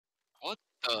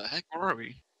the heck? Where are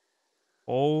we?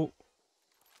 Oh,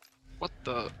 What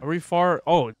the? are we far?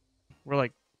 Oh, we're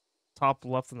like top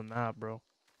left of the map, bro.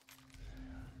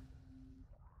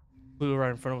 Blue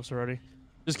right in front of us already.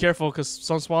 Just careful, cause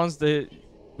some spawns we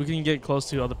can get close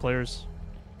to other players.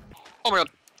 Oh my god.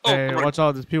 Oh, Hey, I'm running. watch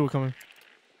out! There's people coming.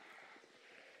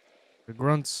 The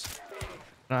grunts.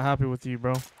 Not happy with you,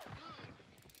 bro.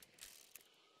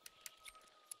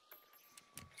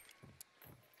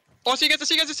 Oh, I see you guys. I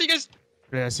see you guys. I see you guys.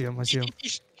 Yeah, I see him. I see him.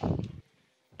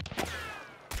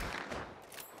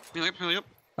 Healing up. Healing up.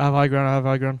 I have high ground. I have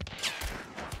high ground.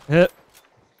 Hit.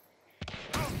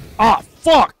 Ah,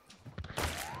 fuck!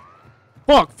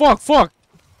 Fuck! Fuck! Fuck!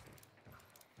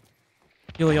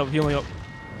 Healing up. Healing up.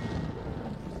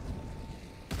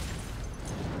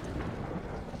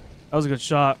 That was a good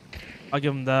shot. I'll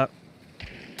give him that.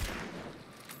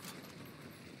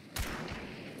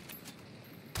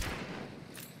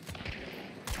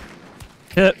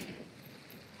 Hit.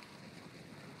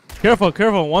 Careful,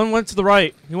 careful. One went to the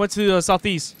right. He went to the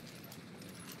southeast.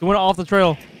 He went off the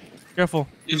trail. Careful.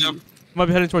 He's up. He might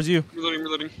be heading towards you. Reloading.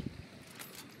 Reloading.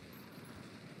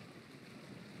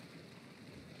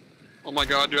 Oh my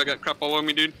god, dude. I got crap all over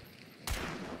me, dude.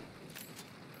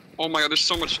 Oh my god, there's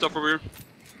so much stuff over here.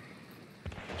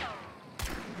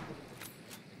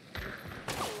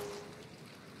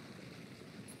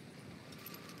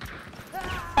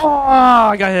 Oh,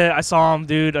 I got hit. I saw him,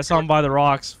 dude. I saw him by the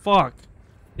rocks. Fuck.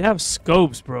 They have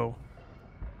scopes, bro.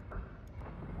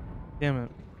 Damn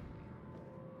it.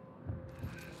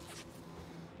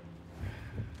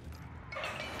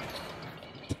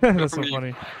 That's so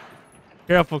funny.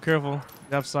 Careful, careful.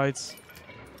 They have sights.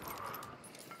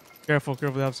 Careful,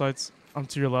 careful. They have sights. I'm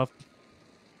to your left.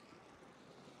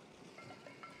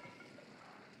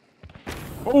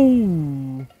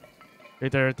 Oh!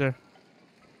 Right there, right there.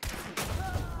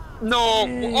 No!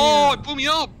 Damn. Oh, it blew me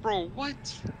up, bro. What?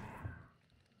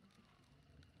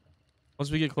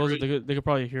 Once we get closer, they could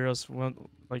probably hear us when,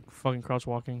 like, fucking crouch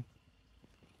walking.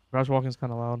 Crouch walking is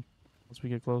kind of loud once we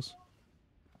get close.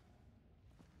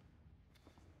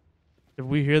 If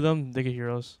we hear them, they can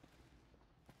hear us.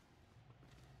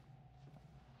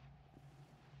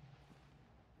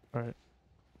 Alright.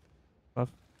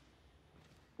 Left.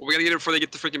 Well, we gotta get it before they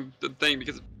get the freaking thing,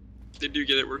 because if they do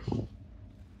get it,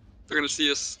 they're gonna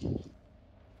see us.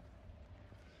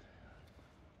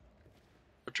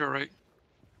 Try right.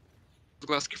 The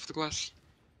glass, get for the glass.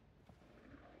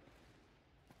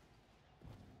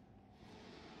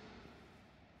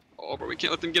 Oh, bro, we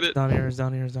can't let them get it. Down here, it's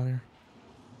down here, it's down here.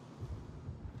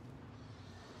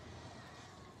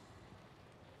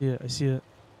 Yeah, I see it.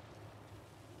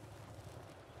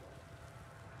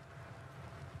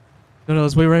 No,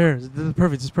 let's wait right here. This is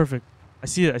perfect, this is perfect. I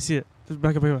see it, I see it. Just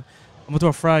back up, back up. I'm gonna throw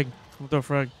a frag. I'm gonna throw a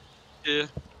frag. Yeah.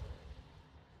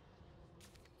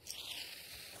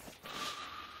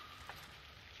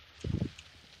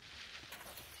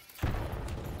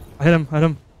 I hit him, I hit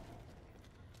him.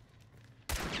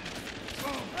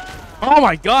 Oh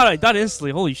my god, I died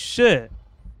instantly. Holy shit.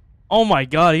 Oh my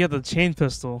god, he got the chain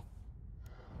pistol.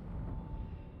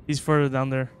 He's further down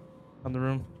there. Down the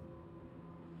room.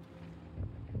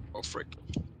 Oh, frick.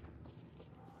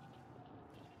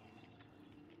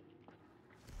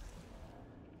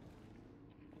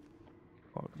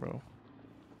 Fuck, bro.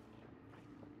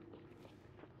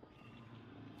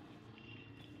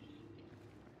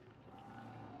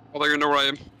 Oh, they're gonna know where I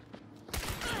am.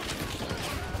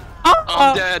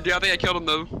 Ah! I'm dead, dude. I think I killed him,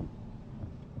 though.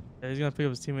 Yeah, he's gonna pick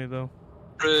up his teammate, though.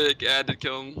 Frick, yeah, I did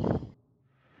kill him.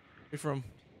 Where from?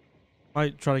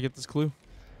 Might try to get this clue.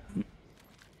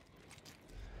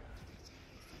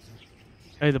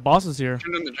 Hey, the boss is here.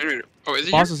 Turn on the generator. Oh, is he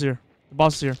The boss here? is here. The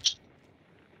boss is here.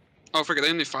 Oh, frick, are they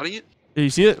only fighting it? Yeah, you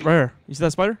see it? Right here. You see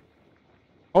that spider?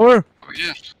 Oh, where? Oh,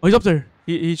 yeah. Oh, he's up there.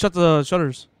 He shut the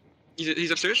shutters.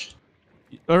 He's upstairs?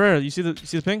 Oh, right here. You see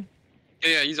the ping? Yeah,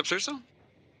 yeah, he's upstairs, though?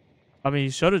 I mean, he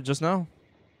shut it just now.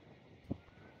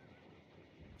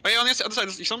 Oh, yeah, on the other side,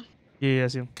 you saw him? Yeah, I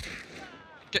see him.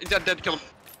 He's dead, kill him.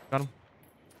 Got him.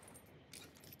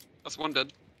 That's one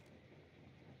dead.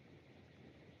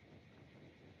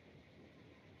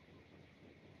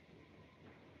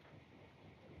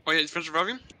 Oh, yeah, he's finished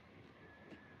reviving him?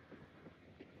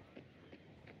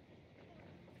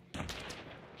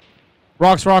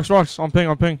 Rocks, rocks, rocks. On ping,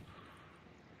 on ping.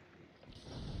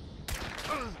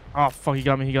 Oh, fuck. He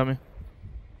got me. He got me.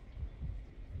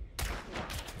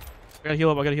 I gotta heal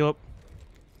up. I gotta heal up.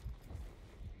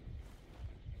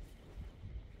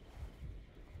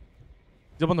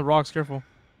 He's up on the rocks. Careful.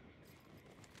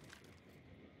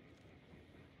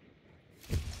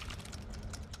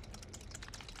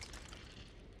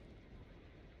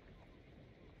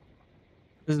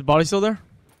 Is his body still there?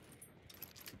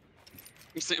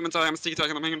 I'm inside. I'm sneak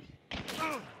attacking. I'm hanging.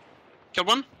 Killed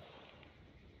one.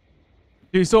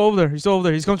 Dude, he's still over there. He's still over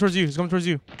there. He's coming towards you. He's coming towards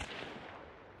you.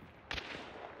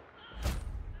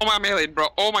 Oh my god, meleeed, bro.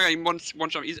 Oh my god, one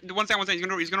shot. He's one second. He's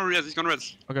gonna res. He's gonna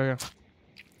res. Okay, okay.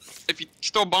 If you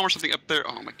still bomb or something up there,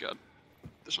 oh my god.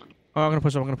 This one. Oh, I'm gonna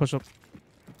push up. I'm gonna push up.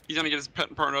 He's gonna get his pet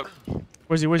and partner up.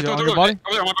 Where's he? Where's he? On your Over body?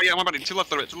 there, on my body. Yeah, on my body. To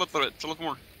left of it. To left of it. To left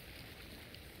more.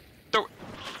 Throw it.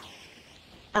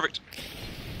 Perfect.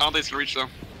 I don't think it's gonna reach though.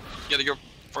 You gotta go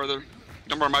further.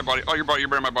 Don't burn my body. Oh, you're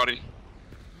burning my body.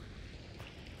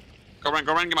 Go around,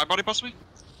 get my body possibly.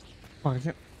 Oh, I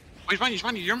can't. Oh, he's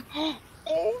fine, you hear him? Oh!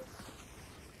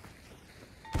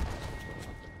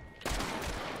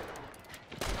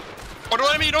 Oh, don't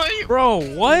let me,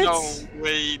 Bro, what? No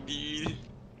way, dude.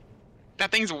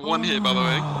 That thing's one hit, by the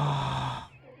way. I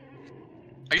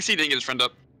can see he didn't get his friend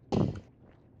up.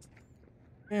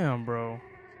 Damn, bro.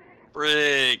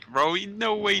 Frick, bro.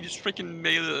 No way he just freaking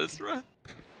nailed us, bro.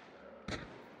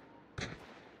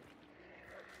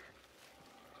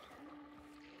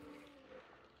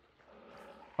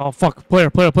 Oh, fuck. Player.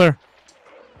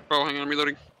 Bro, hang on, I'm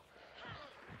reloading.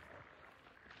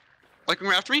 Like, come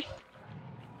after me?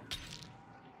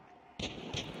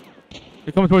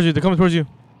 They're coming towards you.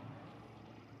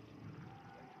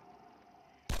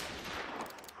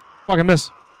 Fuck, I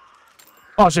missed.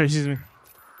 Oh, shit, he sees me.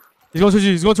 He's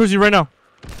going towards you right now.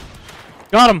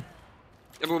 Got him.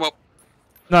 Yeah, move him up.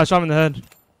 Nah, I shot him in the head.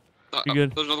 You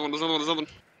good. There's another one.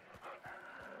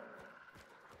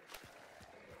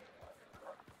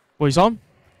 What, you saw him?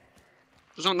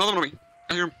 There's another one on me.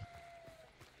 I hear him.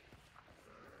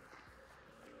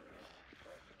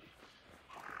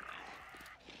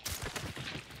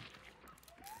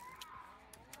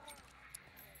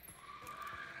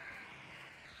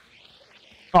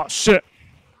 Oh, shit.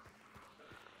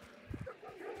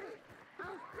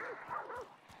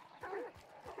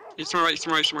 He's to my right,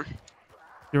 somewhere.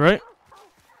 You right?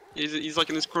 He's like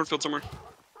in this cornfield somewhere.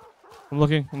 I'm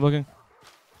looking.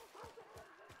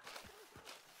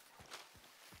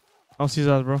 I don't see his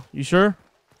ass, bro. You sure?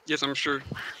 Yes, I'm sure.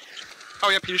 Oh,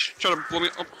 yep, he just tried to blow me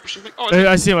up or something. Oh,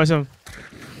 I see him.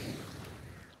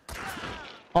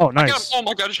 Oh, nice. I got him. Oh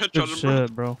my god, I just headshot him, bro.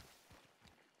 Shit, bro.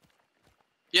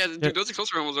 Yeah, dude, those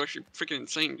explosive rounds was actually freaking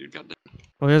insane, dude. Goddamn.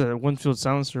 Oh, yeah, that Winfield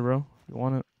silencer, bro. You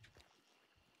want it?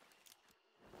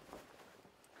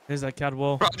 There's that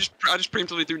Cadwell. Bro, I just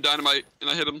preemptively threw dynamite and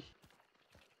I hit him.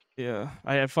 Yeah,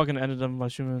 I fucking ended him by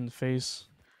shooting him in the face.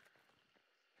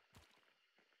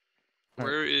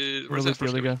 Where's that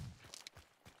first guy?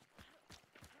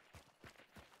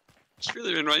 Just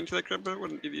really been right into that crap, bro.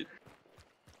 What an idiot.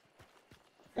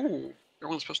 Ooh, I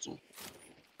want this pistol.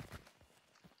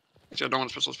 Actually, I don't want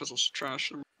this pistol. This pistol's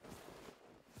trash.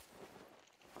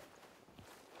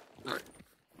 Alright.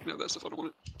 No, that stuff I don't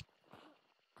want it.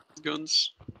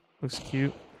 Guns. Looks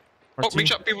cute. Oh, big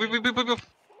shot. Beep.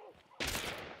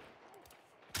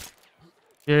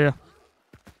 Yeah.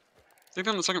 Think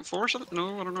they're on the second floor or something?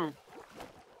 No, I don't know.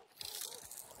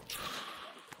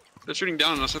 They're shooting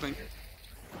down on us, I think.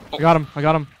 Oh. I got him.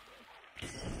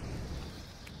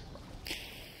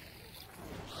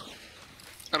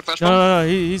 Got a flash No,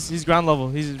 he's ground level.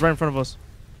 He's right in front of us.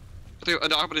 I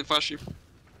didn't flash you.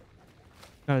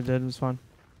 Kinda did, it was fine.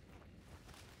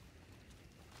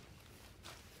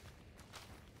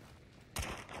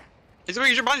 He's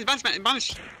behind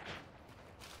us.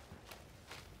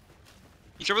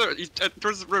 He's over there. He's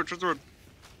towards the road.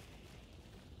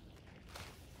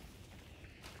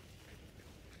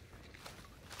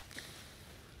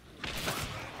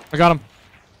 I got him.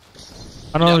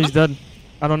 I don't know, he's dead.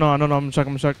 I don't know. I'm gonna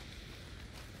check.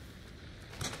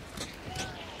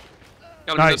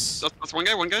 Nice. That's one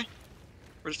guy.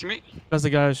 Where's his teammate? That's the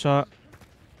guy I shot.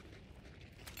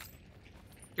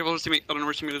 Yeah, well, his teammate. I don't know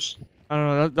where his teammate is. I don't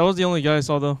know. That was the only guy I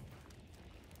saw though.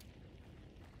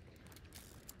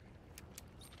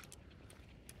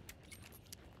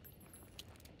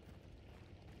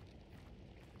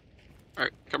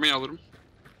 Alright, come here, I'll loot him.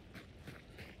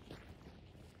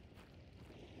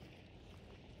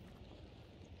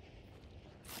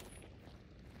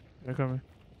 They're coming.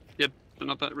 Yeah, they're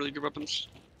not that really good weapons.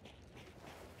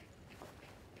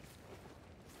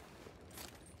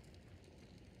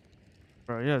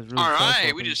 Bro, yeah, it's really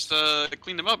Alright, we just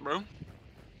cleaned them up, bro. Oh,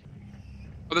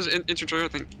 there's an infantry, I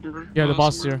think. Remember? Yeah, the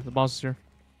boss is here. Alright,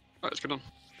 let's go down.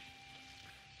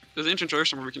 There's an infantry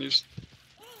somewhere we can use.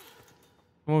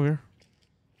 Come over here.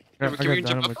 Yeah, I got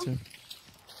dynamite too.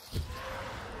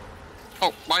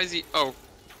 Oh, why is he? Oh,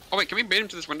 wait, can we bait him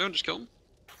to this window and just kill him?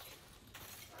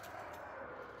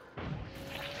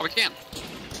 Oh, we can.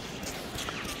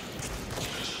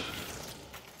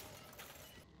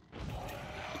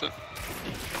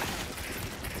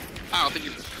 think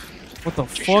you. What the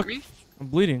Did you fuck? shoot me? I'm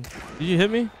bleeding. Did you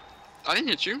hit me? I didn't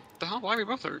hit you. The hell? Why are we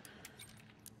both hurt?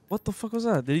 What the fuck was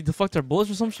that? Did he deflect our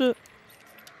bullets or some shit?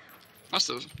 Must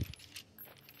have.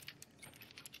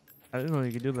 I didn't know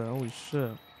you could do that. Holy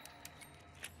shit.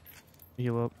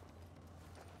 Heal up.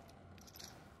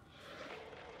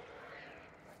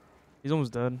 He's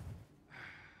almost dead.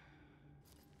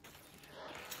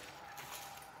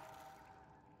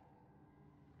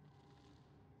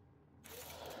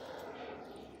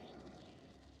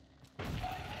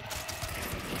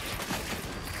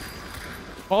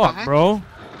 Fuck, heck? bro.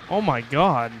 Oh my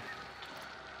god.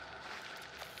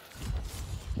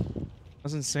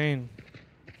 That's insane.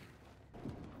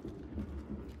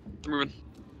 They're moving.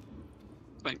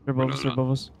 Thank. They're above no, us. they're They're not.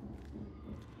 above us.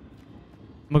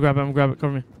 I'm gonna grab it. I'm gonna grab it.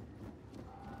 Cover me.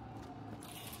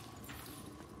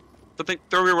 I think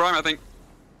they're where I'm. I think.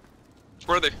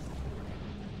 Where are they?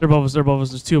 They're above us. They're above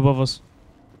us. There's two above us.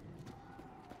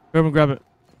 Grab and grab it.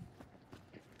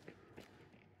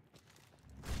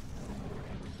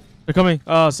 They're coming.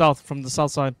 South from the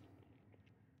south side.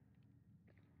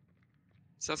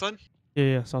 South side?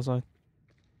 Yeah, south side.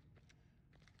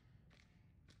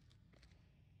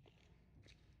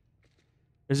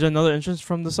 Is there another entrance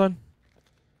from this side?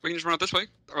 We can just run out this way,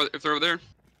 or if they're over there.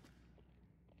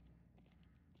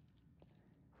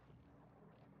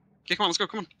 Okay, come on, let's go.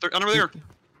 Come on, they're over there.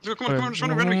 Let's go. Come on, come on, just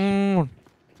run over me. Run.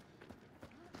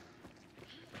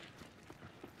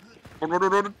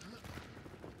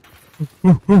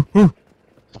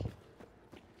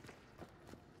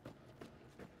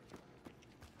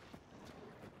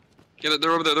 Yeah,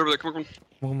 they're over there. They're over there. Come on,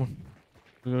 Come on.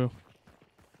 Go.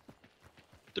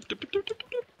 Dip.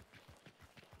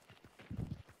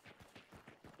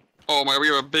 Oh my, we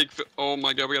have a big. Oh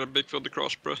my god, we got a big field to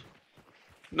cross, bro.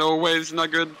 No way, this is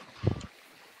not good.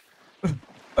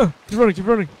 Keep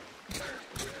running.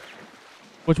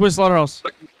 Which way is slaughterhouse?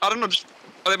 Like, I don't know. Just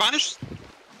are they behind us?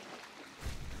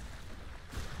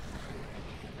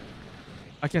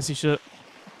 I can't see shit.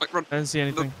 Like, run. I didn't see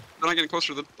anything. They're not getting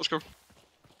closer. Then let's go. I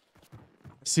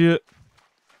see it.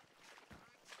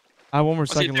 I have one more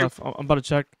see it second too. left. I'm about to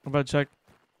check.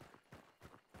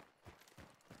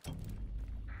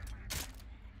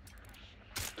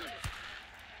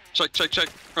 Check.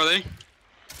 Are they?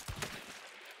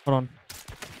 Hold on.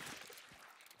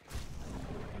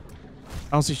 I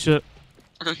don't see shit.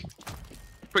 Okay.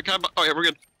 Quick, oh yeah, we're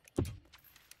good.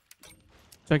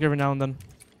 Check every now and then.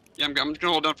 Yeah, I'm gonna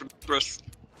hold down for the rest.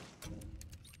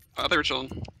 They were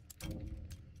chilling.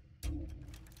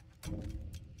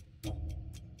 Oh,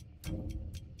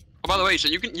 by the way, so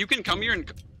you can come here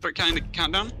and start counting the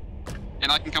countdown,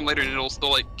 and I can come later and it'll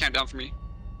still like count down for me.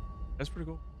 That's pretty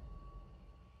cool.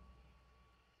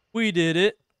 We did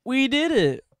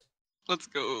it. Let's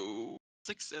go.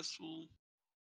 Successful.